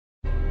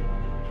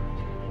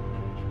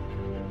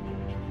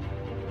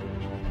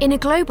In a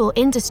global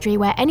industry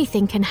where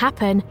anything can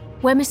happen,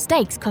 where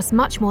mistakes cost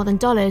much more than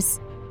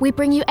dollars, we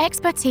bring you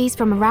expertise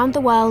from around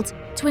the world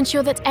to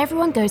ensure that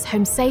everyone goes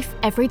home safe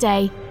every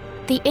day.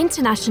 The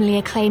internationally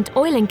acclaimed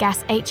Oil and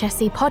Gas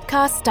HSE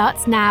podcast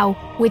starts now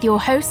with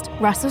your host,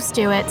 Russell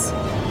Stewart.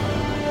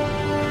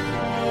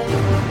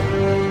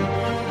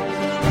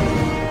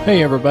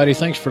 Hey everybody,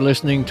 thanks for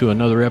listening to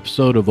another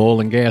episode of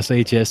Oil and Gas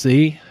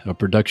HSE, a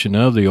production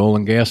of the Oil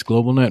and Gas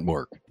Global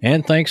Network.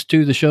 And thanks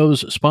to the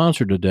show's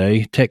sponsor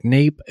today,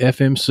 Technip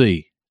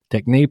FMC.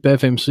 Technip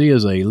FMC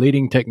is a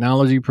leading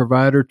technology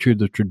provider to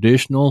the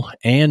traditional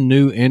and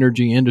new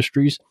energy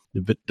industries,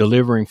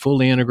 delivering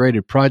fully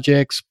integrated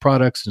projects,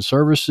 products, and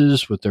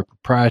services with their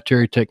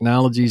proprietary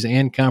technologies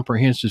and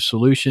comprehensive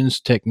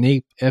solutions.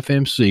 Technip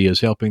FMC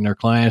is helping their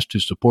clients to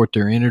support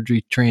their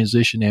energy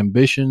transition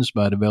ambitions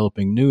by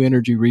developing new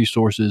energy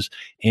resources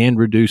and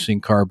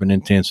reducing carbon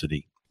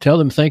intensity. Tell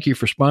them thank you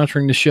for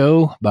sponsoring the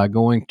show by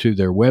going to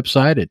their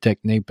website at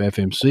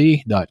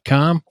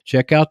technipfmc.com.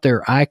 Check out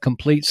their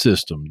iComplete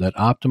system that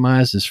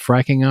optimizes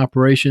fracking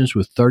operations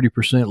with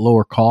 30%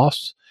 lower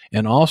costs,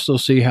 and also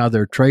see how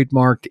their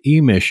trademarked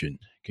eMission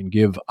can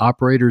give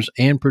operators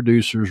and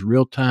producers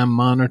real-time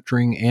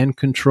monitoring and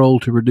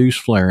control to reduce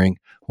flaring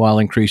while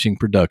increasing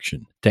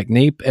production.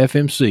 Technip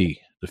FMC,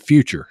 the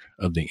future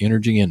of the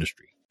energy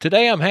industry.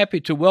 Today, I'm happy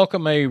to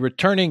welcome a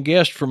returning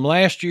guest from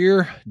last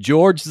year,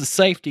 George the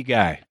Safety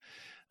Guy.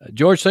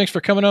 George, thanks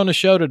for coming on the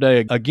show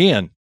today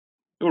again.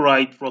 All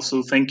right,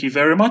 Russell, thank you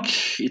very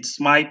much. It's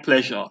my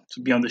pleasure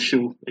to be on the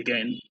show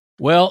again.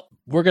 Well,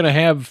 we're going to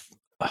have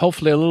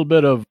hopefully a little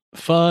bit of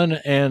fun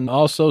and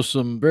also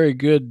some very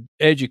good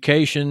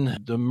education,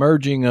 the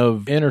merging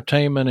of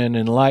entertainment and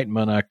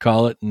enlightenment, I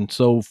call it. And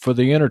so for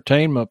the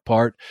entertainment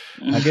part,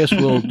 I guess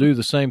we'll do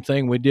the same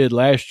thing we did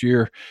last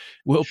year.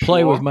 We'll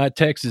play with my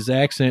Texas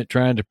accent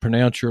trying to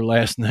pronounce your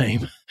last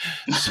name.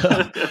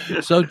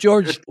 So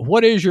George,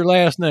 what is your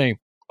last name?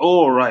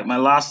 All right, my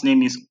last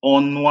name is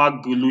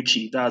Onwa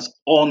Guluchi. That's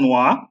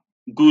Onwa,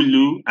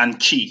 Gulu, and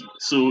Chi.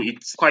 So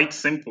it's quite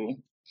simple.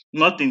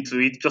 Nothing to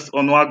it, just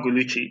Onwa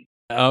Guluchi.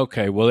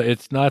 Okay, well,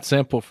 it's not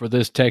simple for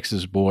this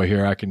Texas boy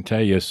here, I can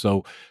tell you.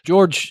 So,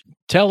 George,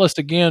 tell us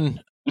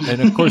again,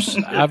 and of course,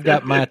 I've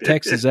got my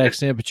Texas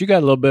accent, but you got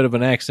a little bit of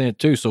an accent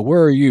too. So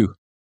where are you?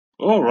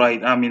 All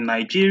right, I'm in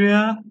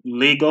Nigeria,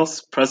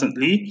 Lagos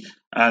presently,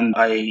 and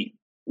I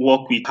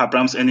work with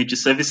Abrams Energy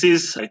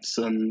Services. It's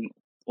an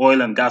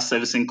oil and gas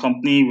servicing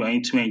company. We're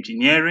into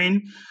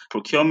engineering,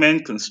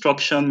 procurement,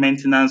 construction,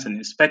 maintenance, and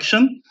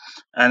inspection.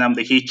 And I'm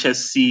the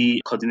HSC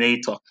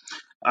coordinator.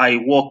 I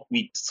work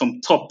with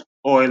some top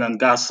oil and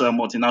gas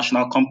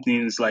multinational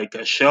companies like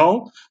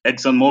Shell,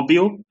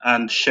 ExxonMobil,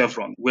 and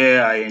Chevron,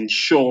 where I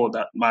ensure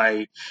that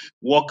my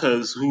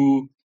workers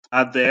who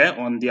are there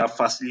on their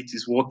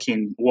facilities work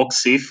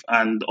safe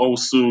and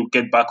also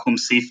get back home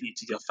safely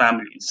to their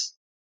families.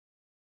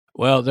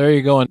 Well, there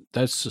you go. And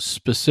that's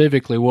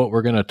specifically what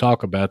we're going to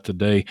talk about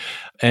today.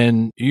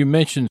 And you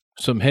mentioned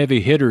some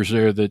heavy hitters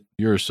there that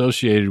you're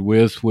associated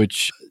with,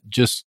 which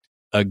just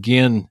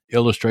again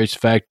illustrates the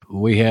fact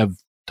we have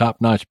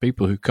top-notch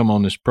people who come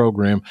on this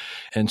program.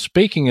 And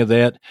speaking of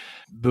that,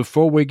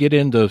 before we get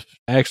into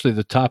actually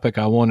the topic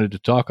I wanted to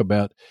talk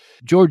about,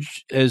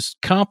 George, as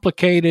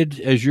complicated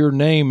as your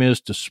name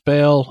is to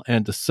spell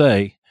and to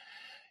say,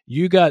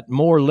 you got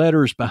more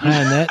letters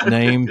behind that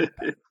name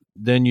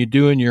than you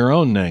do in your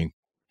own name.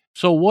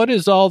 So what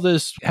is all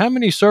this? How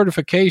many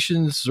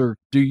certifications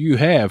do you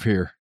have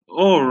here?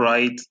 All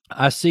right.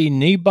 I see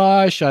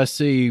NEBOSH, I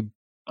see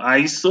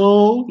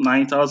ISO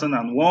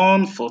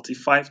 9001,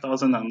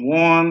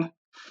 45001,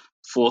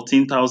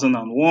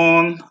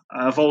 14001.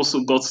 I've also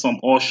got some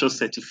OSHA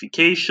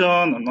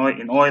certification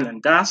in oil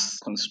and gas,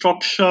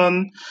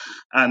 construction,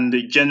 and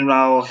the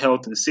general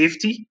health and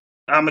safety.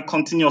 I'm a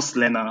continuous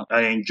learner.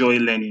 I enjoy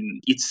learning.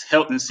 It's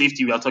health and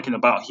safety we are talking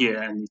about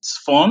here, and it's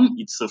fun.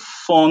 It's a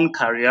fun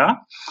career.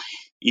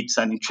 It's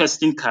an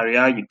interesting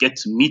career. You get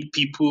to meet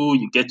people,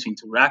 you get to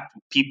interact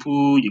with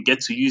people, you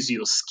get to use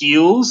your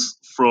skills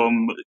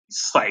from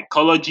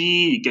psychology,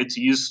 you get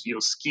to use your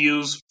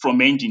skills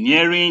from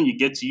engineering, you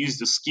get to use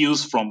the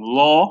skills from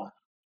law,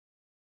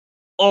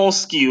 all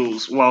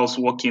skills whilst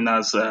working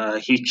as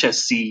a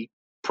HSC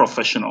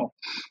professional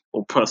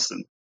or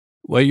person.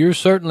 Well, you're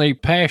certainly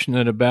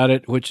passionate about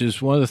it, which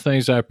is one of the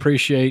things I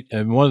appreciate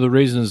and one of the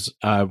reasons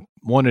I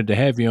wanted to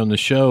have you on the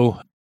show.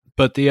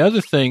 But the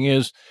other thing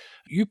is,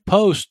 you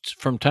post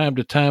from time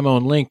to time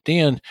on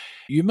LinkedIn.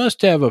 You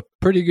must have a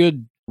pretty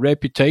good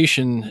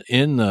reputation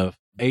in the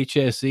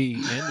HSE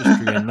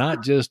industry and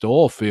not just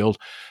oil field,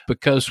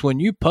 because when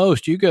you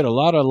post, you get a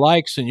lot of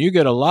likes and you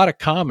get a lot of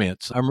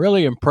comments. I'm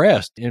really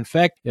impressed. In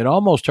fact, it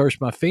almost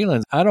hurts my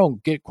feelings. I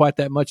don't get quite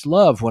that much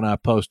love when I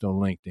post on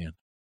LinkedIn.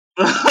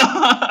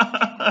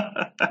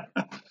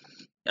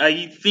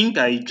 I think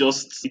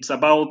it's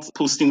about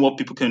posting what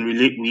people can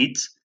relate with.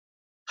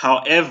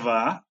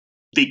 However,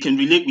 they can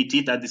relate with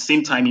it at the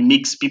same time. It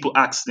makes people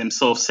ask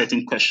themselves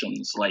certain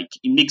questions. Like,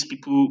 it makes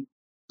people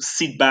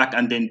sit back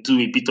and then do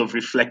a bit of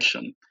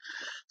reflection.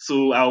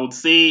 So I would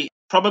say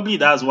Probably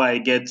that's why I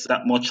get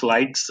that much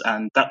likes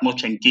and that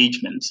much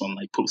engagement on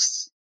my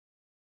posts.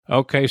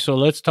 Okay, so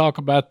let's talk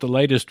about the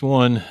latest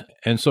one.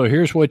 And so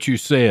here's what you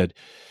said.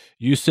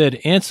 You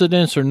said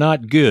incidents are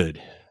not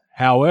good.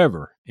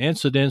 However,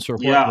 incidents are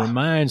what Yeah.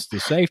 reminds the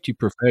safety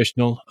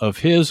professional of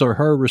his or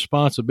her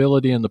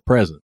responsibility in the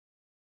present.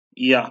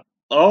 Yeah.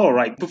 All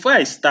right. Before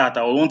I start,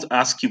 I want to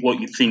ask you what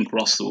you think,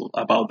 Russell,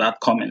 about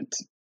that comment.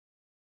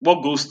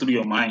 What goes through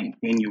your mind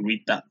when you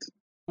read that?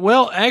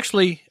 Well,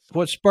 actually,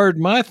 what spurred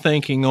my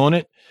thinking on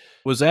it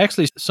was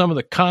actually some of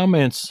the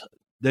comments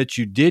that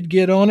you did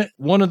get on it.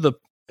 One of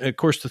of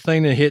course, the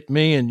thing that hit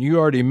me, and you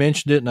already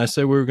mentioned it, and I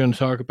said we were going to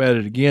talk about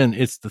it again.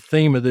 It's the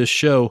theme of this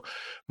show.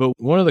 But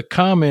one of the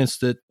comments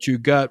that you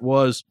got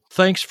was,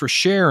 "Thanks for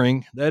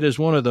sharing. That is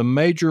one of the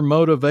major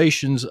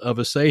motivations of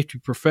a safety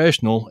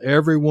professional,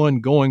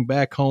 everyone going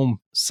back home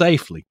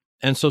safely."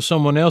 And so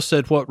someone else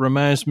said, "What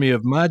reminds me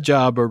of my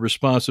job or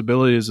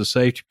responsibility as a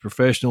safety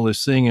professional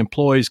is seeing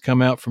employees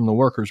come out from the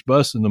workers'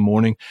 bus in the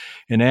morning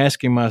and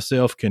asking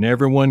myself, can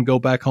everyone go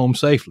back home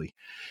safely?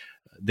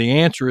 The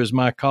answer is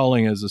my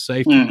calling as a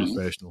safety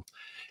professional."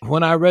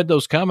 When I read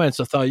those comments,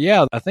 I thought,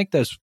 yeah, I think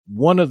that's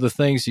one of the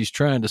things he's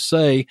trying to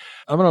say.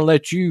 I'm going to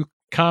let you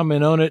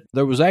comment on it.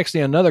 There was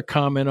actually another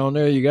comment on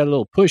there you got a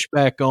little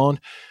pushback on.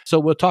 So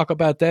we'll talk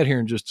about that here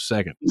in just a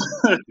second.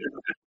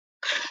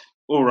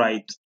 All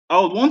right. I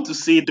would want to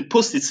say the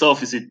post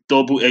itself is a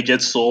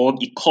double-edged sword.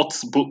 It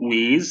cuts both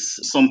ways.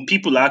 Some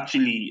people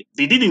actually,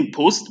 they didn't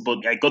post,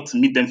 but I got to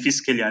meet them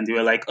physically and they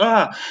were like,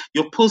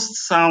 your post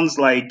sounds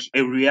like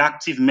a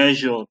reactive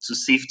measure to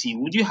safety.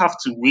 Would you have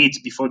to wait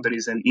before there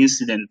is an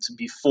incident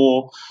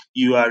before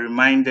you are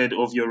reminded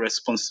of your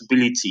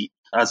responsibility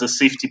as a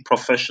safety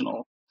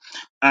professional?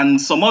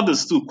 And some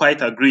others too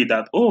quite agree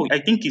that, I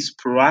think it's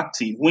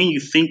proactive. When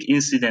you think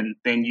incident,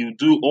 then you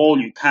do all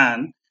you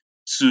can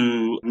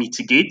to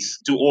mitigate,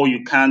 do all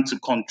you can to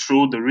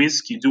control the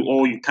risk, you do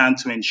all you can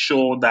to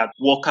ensure that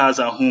workers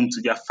are home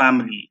to their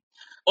family.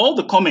 All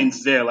the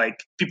comments there,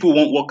 like people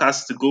want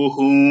workers to go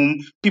home,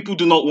 people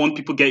do not want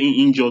people getting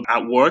injured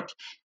at work.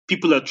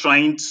 People are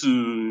trying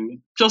to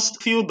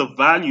just feel the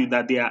value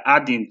that they are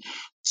adding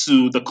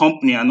to the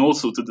company and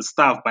also to the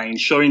staff by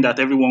ensuring that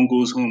everyone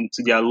goes home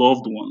to their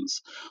loved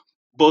ones.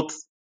 But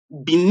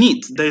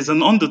beneath, there's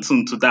an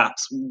undertone to that.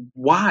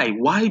 Why?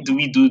 Why do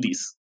we do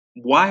this?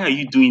 Why are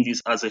you doing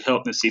this as a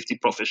health and safety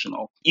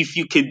professional? If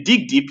you could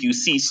dig deep, you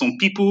see some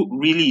people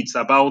really it's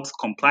about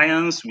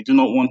compliance. We do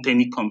not want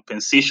any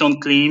compensation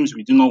claims.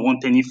 We do not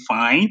want any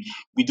fine.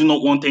 We do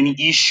not want any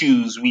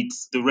issues with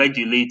the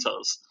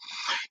regulators.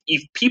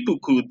 If people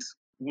could,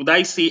 would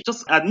I say,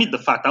 just admit the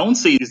fact. I won't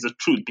say it's the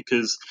truth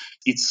because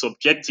it's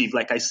subjective.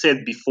 Like I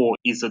said before,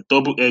 it's a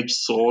double-edged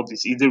sword.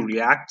 It's either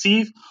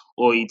reactive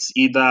or it's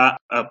either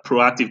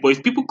proactive. But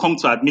if people come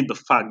to admit the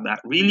fact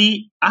that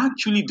really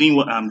actually doing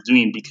what I'm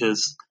doing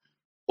because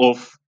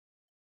of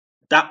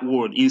that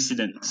word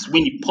incidents,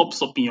 when it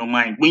pops up in your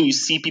mind, when you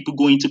see people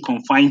go into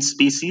confined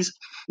spaces,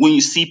 when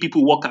you see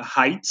people walk at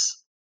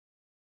heights,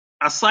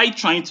 aside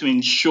trying to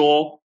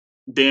ensure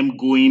them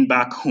going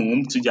back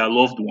home to their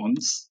loved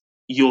ones,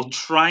 you're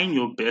trying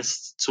your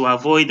best to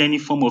avoid any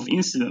form of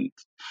incident.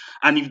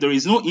 And if there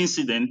is no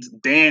incident,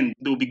 then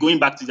they'll be going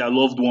back to their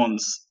loved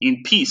ones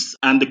in peace,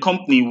 and the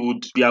company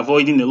would be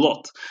avoiding a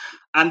lot.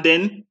 And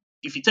then,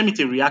 if you tell me it's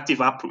a reactive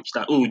approach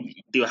that,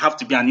 there'll have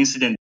to be an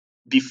incident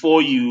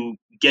before you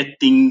get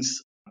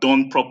things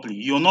done properly,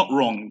 you're not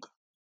wrong.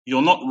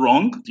 You're not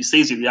wrong. If you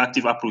say it's a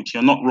reactive approach,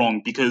 you're not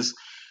wrong because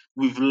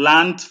we've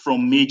learned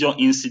from major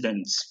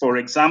incidents. For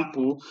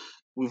example,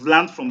 we've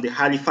learned from the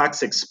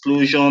Halifax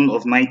explosion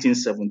of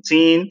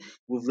 1917.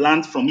 We've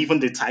learned from even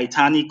the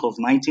Titanic of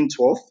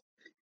 1912.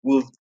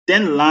 We've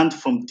then learned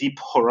from Deep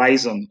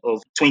Horizon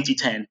of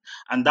 2010.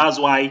 And that's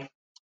why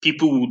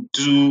people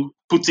would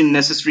put in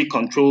necessary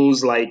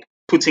controls like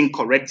put in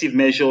corrective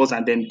measures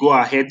and then go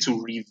ahead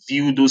to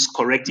review those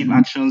corrective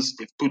actions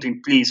they've put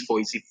in place for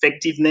its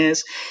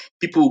effectiveness.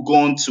 People will go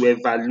on to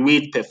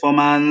evaluate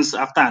performance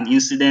after an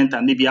incident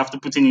and maybe after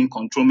putting in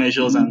control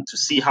measures and to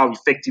see how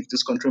effective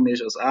those control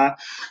measures are.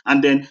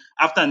 And then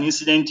after an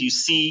incident, you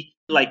see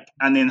like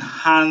an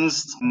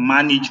enhanced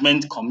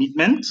management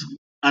commitment.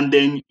 And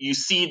then you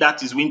see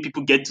that is when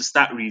people get to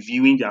start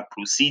reviewing their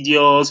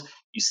procedures.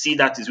 You see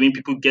that is when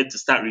people get to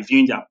start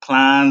reviewing their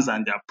plans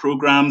and their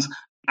programs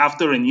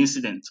after an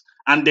incident.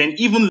 And then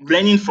even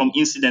learning from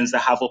incidents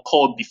that have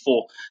occurred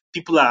before,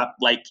 people are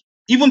like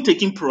even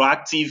taking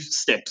proactive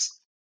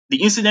steps.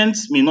 The incident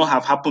may not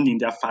have happened in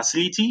their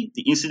facility.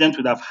 The incident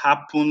would have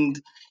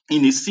happened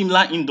in a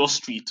similar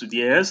industry to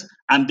theirs,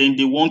 and then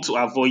they want to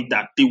avoid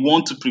that. They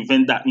want to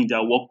prevent that in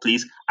their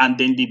workplace, and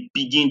then they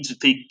begin to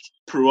take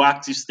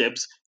proactive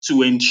steps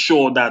to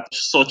ensure that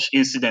such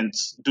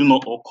incidents do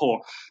not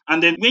occur.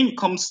 And then when it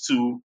comes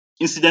to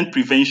incident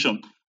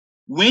prevention,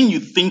 when you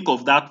think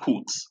of that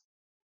quote,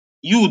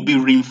 you would be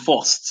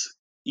reinforced,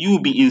 you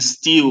will be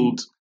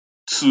instilled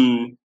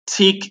to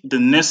take the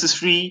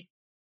necessary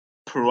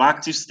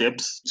proactive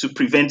steps to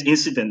prevent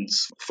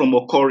incidents from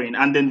occurring.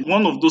 And then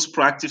one of those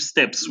proactive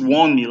steps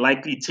one may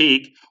likely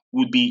take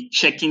would be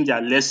checking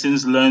their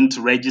lessons learned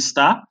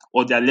register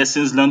or their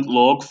lessons learned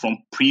log from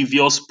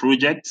previous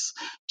projects,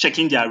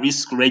 checking their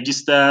risk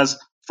registers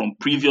from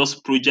previous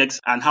projects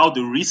and how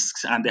the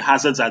risks and the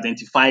hazards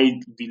identified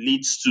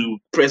relates to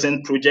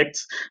present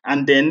projects.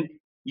 And then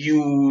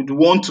you would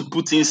want to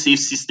put in safe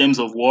systems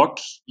of work.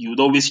 You would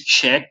always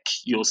check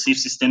your safe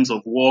systems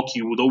of work.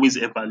 You would always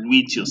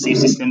evaluate your safe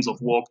systems of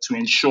work to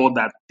ensure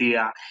that they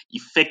are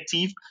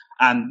effective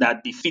and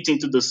that they fit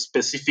into the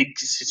specific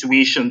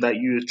situation that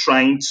you're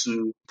trying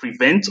to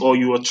prevent or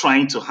you are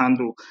trying to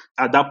handle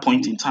at that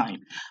point in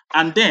time.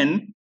 And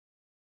then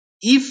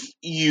if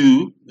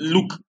you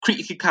look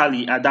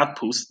critically at that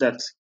post, that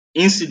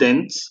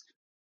incident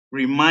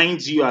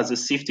reminds you as a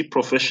safety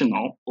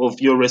professional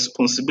of your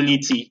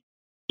responsibility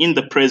in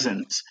the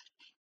present,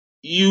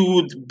 you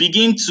would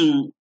begin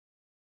to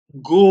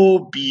go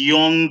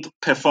beyond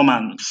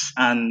performance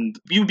and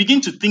you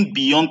begin to think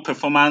beyond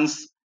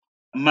performance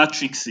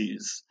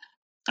matrices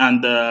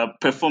and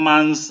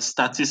performance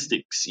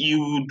statistics. You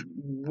would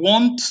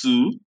want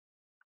to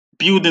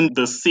build in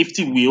the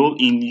safety wheel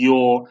in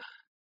your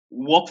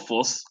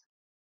workforce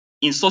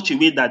in such a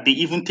way that they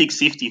even take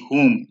safety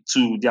home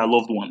to their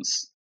loved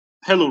ones.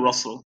 Hello,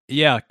 Russell.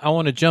 Yeah, I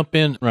want to jump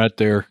in right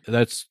there.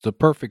 That's the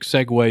perfect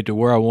segue to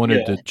where I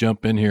wanted to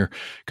jump in here,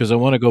 because I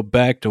want to go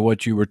back to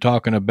what you were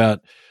talking about.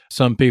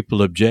 Some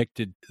people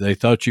objected. They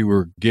thought you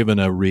were giving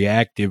a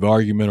reactive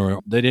argument, or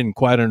they didn't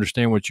quite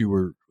understand what you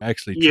were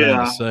actually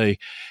trying to say.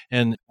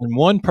 And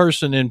one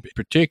person in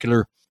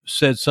particular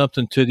said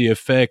something to the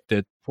effect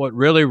that what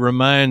really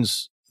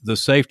reminds the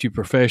safety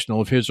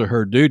professional of his or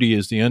her duty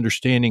is the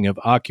understanding of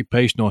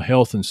occupational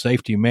health and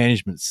safety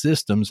management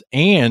systems,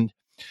 and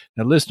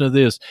now listen to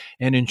this,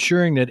 and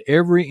ensuring that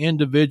every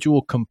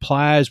individual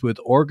complies with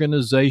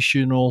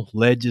organizational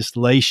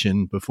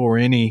legislation before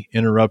any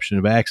interruption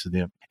of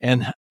accident.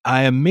 And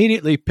I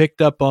immediately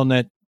picked up on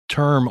that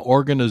term,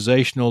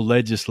 organizational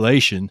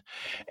legislation.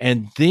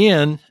 And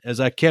then as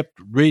I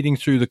kept reading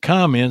through the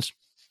comments,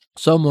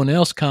 someone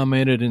else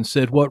commented and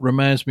said, what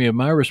reminds me of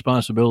my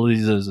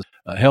responsibilities as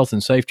a health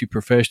and safety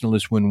professional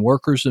is when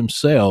workers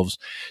themselves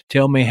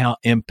tell me how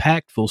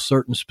impactful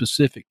certain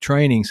specific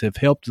trainings have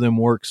helped them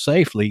work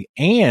safely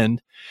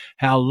and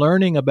how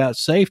learning about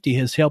safety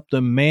has helped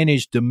them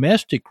manage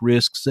domestic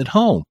risks at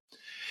home.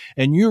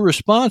 And your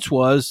response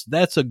was,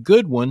 that's a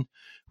good one.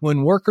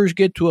 When workers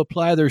get to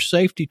apply their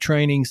safety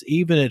trainings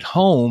even at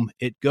home,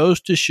 it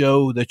goes to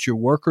show that your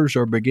workers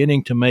are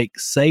beginning to make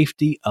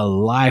safety a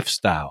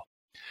lifestyle.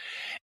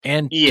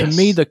 And to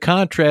me, the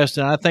contrast,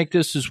 and I think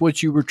this is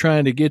what you were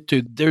trying to get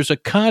to, there's a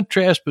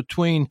contrast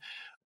between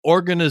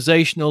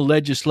organizational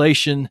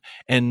legislation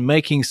and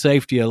making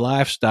safety a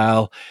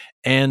lifestyle.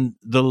 And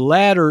the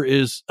latter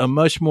is a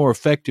much more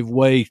effective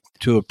way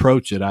to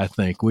approach it, I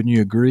think. Wouldn't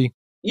you agree?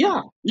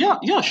 Yeah,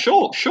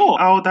 sure.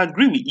 I would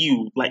agree with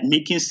you. Like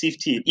making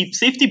safety, if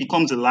safety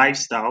becomes a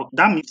lifestyle,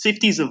 that means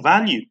safety is a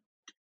value.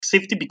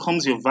 Safety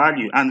becomes your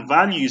value, and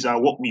values are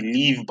what we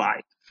live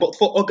by. But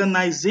for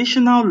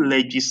organizational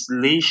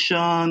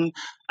legislation,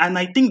 and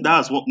I think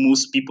that's what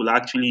most people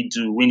actually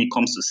do when it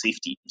comes to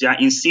safety, they are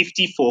in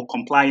safety for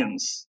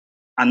compliance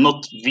and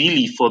not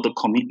really for the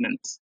commitment.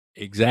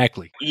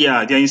 Exactly.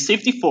 Yeah, they're in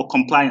safety for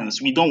compliance.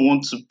 We don't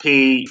want to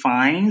pay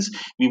fines.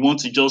 We want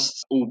to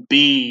just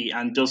obey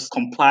and just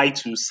comply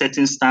to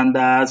certain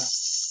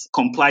standards,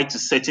 comply to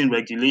certain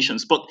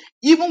regulations. But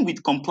even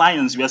with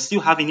compliance, we are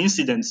still having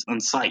incidents on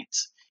site.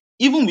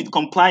 Even with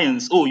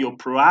compliance, you're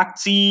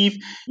proactive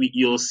with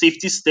your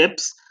safety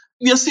steps,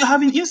 we are still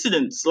having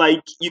incidents.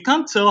 Like, you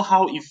can't tell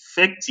how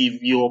effective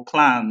your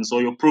plans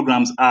or your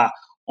programs are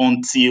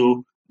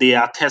until they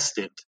are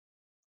tested.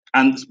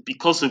 And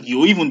because of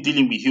you, even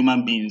dealing with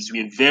human beings,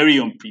 we are very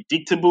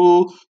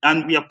unpredictable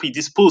and we are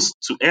predisposed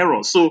to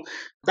error. So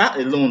that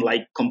alone,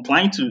 like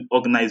complying to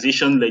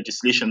organization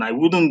legislation, I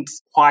wouldn't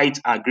quite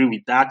agree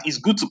with that. It's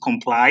good to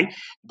comply,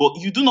 but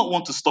you do not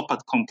want to stop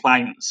at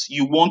compliance.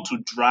 You want to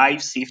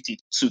drive safety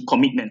to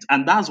commitment.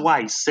 And that's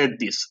why I said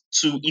this.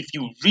 If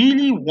you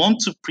really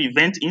want to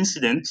prevent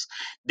incidents,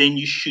 then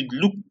you should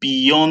look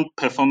beyond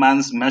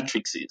performance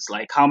metrics.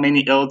 Like, how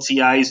many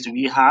LTIs do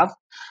we have?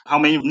 How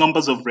many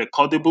numbers of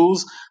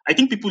recordables? I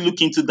think people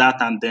look into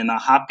that and then are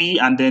happy.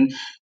 And then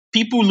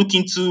people look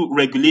into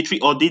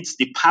regulatory audits,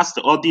 they pass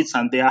the audits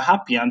and they are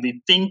happy and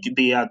they think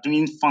they are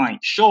doing fine.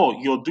 Sure,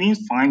 you're doing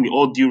fine with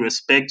all due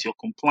respect, you're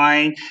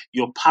complying,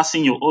 you're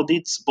passing your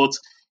audits, but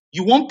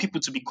you want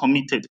people to be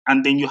committed.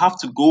 And then you have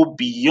to go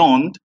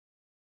beyond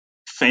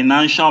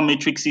financial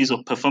matrices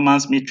or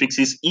performance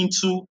matrices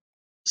into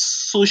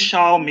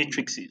social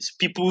matrices,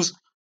 people's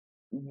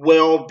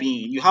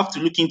well-being. You have to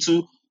look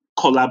into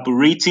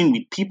collaborating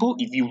with people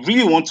if you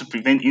really want to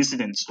prevent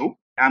incidents. So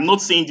I'm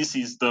not saying this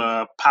is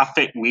the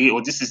perfect way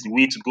or this is the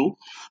way to go,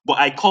 but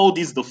I call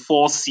this the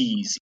 4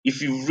 C's.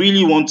 If you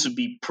really want to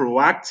be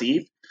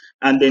proactive,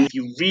 and then if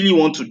you really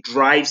want to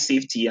drive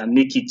safety and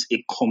make it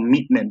a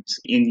commitment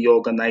in your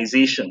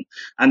organization,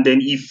 and then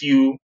if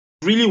you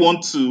really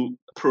want to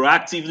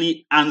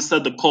proactively answer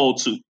the call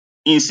to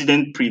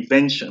incident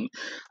prevention.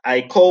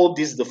 I call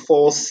this the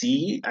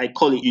 4C. I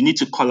call it, you need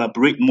to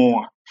collaborate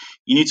more.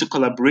 You need to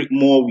collaborate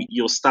more with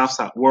your staffs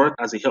at work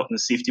as a health and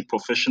safety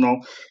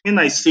professional. When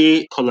I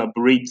say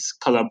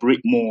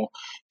collaborate more,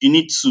 you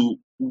need to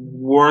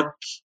work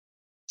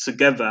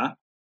together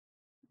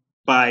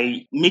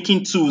by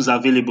making tools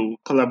available,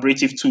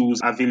 collaborative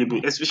tools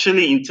available,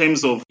 especially in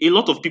terms of a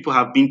lot of people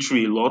have been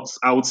through a lot.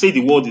 I would say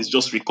the world is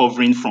just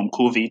recovering from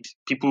COVID.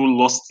 People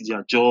lost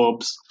their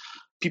jobs.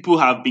 People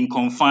have been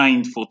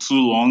confined for too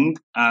long,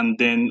 and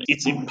then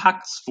it's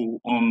impactful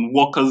on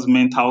workers'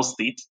 mental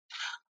state.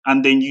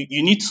 And then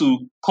you need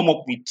to come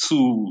up with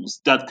tools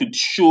that could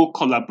show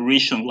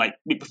collaboration, like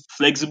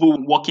flexible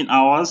working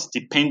hours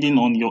depending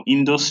on your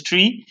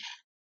industry.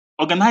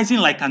 Organizing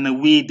like an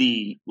away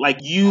day, like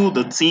you,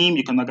 the team,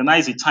 you can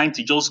organize a time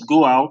to just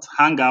go out,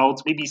 hang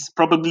out, maybe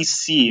probably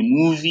see a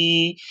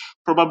movie,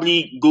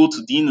 probably go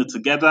to dinner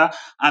together,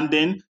 and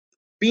then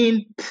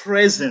being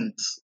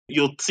present.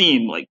 Your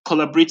team, like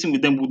collaborating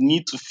with them, would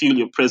need to feel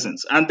your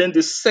presence. And then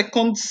the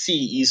second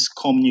C is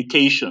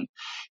communication.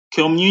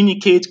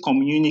 Communicate.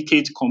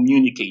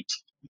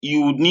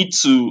 You would need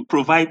to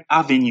provide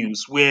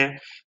avenues where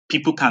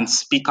people can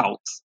speak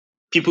out.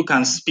 People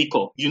can speak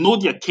up. You know,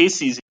 there are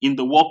cases in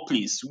the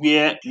workplace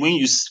where when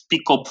you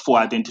speak up for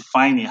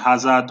identifying a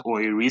hazard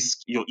or a risk,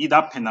 you're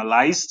either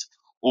penalized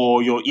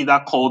or you're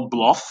either called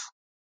bluff.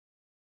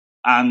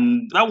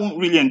 And that won't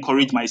really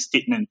encourage my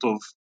statement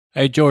of,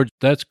 hey, George,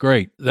 that's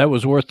great. That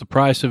was worth the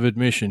price of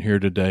admission here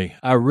today.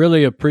 I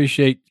really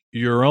appreciate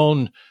your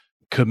own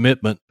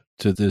commitment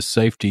to this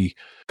safety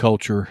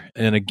culture.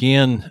 And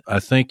again, I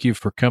thank you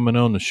for coming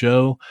on the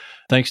show.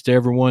 Thanks to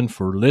everyone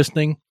for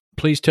listening.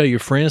 Please tell your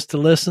friends to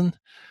listen.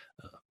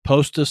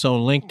 Post us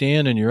on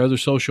LinkedIn and your other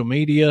social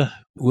media.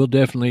 We'll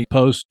definitely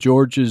post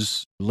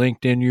George's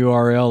LinkedIn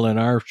URL in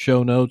our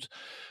show notes.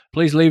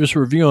 Please leave us a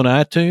review on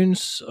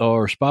iTunes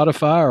or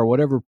Spotify or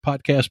whatever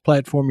podcast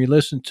platform you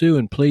listen to.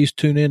 And please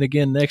tune in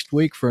again next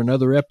week for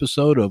another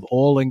episode of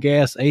Oil and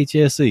Gas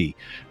HSE,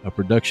 a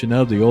production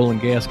of the Oil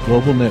and Gas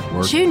Global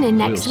Network. Tune in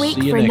next week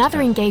for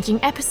another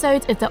engaging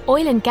episode of the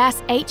Oil and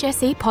Gas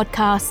HSE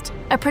podcast,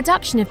 a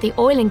production of the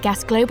Oil and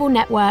Gas Global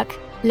Network.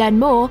 Learn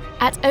more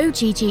at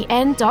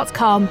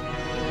oggn.com.